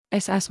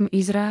Es esmu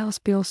Izraēlas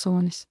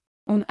pilsonis,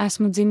 un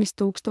esmu dzimis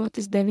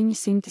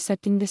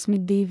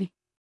 1972.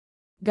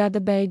 Gada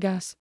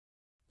beigās.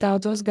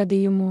 Daudzos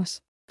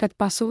gadījumos, kad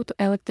pasūtu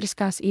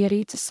elektriskās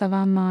ierīces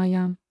savām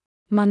mājām,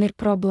 man ir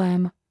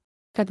problēma,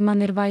 kad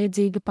man ir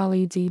vajadzīga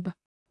palīdzība,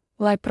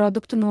 lai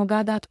produktu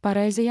nogādātu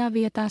pareizajā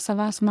vietā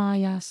savās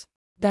mājās.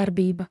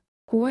 Darbība,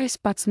 ko es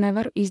pats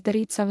nevaru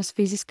izdarīt savas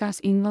fiziskās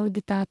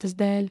invaliditātes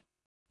dēļ,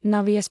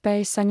 nav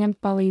iespējas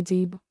saņemt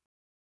palīdzību.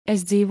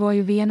 Es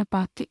dzīvoju viena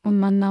pati un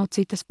man nav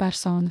citas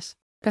personas,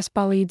 kas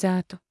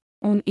palīdzētu,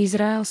 un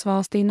Izraēlas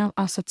valstī nav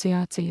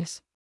asociācijas,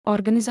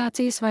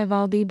 organizācijas vai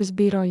valdības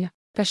biroja,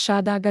 kas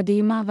šādā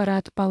gadījumā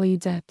varētu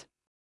palīdzēt.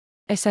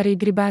 Es arī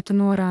gribētu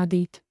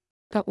norādīt,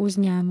 ka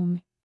uzņēmumi,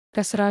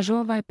 kas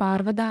ražo vai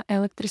pārvadā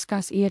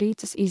elektriskās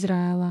ierīces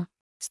Izraēlā,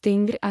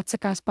 stingri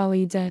atsakās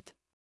palīdzēt,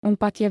 un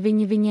pat ja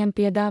viņi viņiem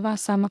piedāvā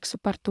samaksu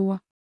par to.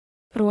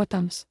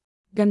 Protams,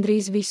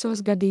 gandrīz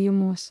visos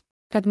gadījumos,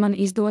 kad man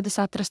izdodas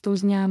atrast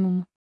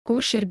uzņēmumu,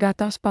 kurš ir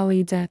gatavs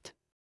palīdzēt,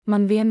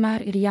 man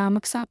vienmēr ir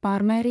jāmaksā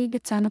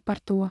pārmērīga cena par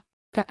to,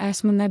 ka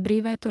esmu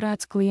nebrīvē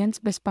turēts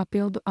klients bez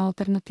papildu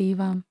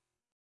alternatīvām.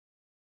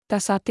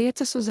 Tas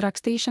attiecas uz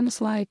rakstīšanas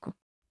laiku.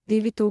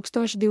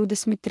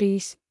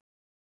 2023.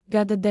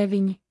 Gada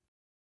 9.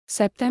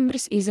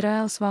 Septembris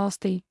Izraēlas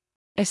valstī.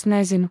 Es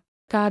nezinu,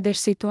 kāda ir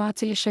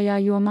situācija šajā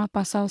jomā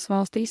pasaules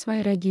valstīs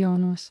vai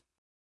reģionos.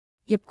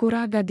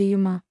 Jebkurā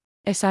gadījumā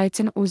es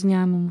aicinu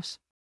uzņēmumus,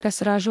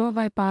 kas ražo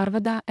vai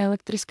pārvadā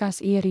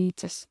elektriskās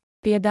ierīces,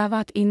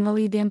 piedāvāt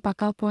invalīdiem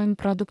pakalpojumu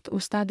produktu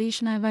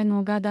uzstādīšanai vai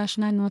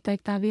nogādāšanai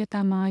noteiktā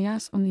vietā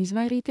mājās un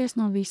izvairīties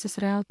no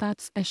visas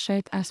realitātes es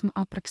šeit esmu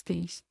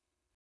aprakstījis.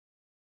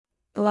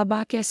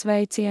 Labākie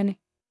sveicieni.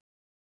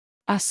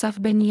 Asaf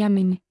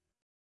Benjamini.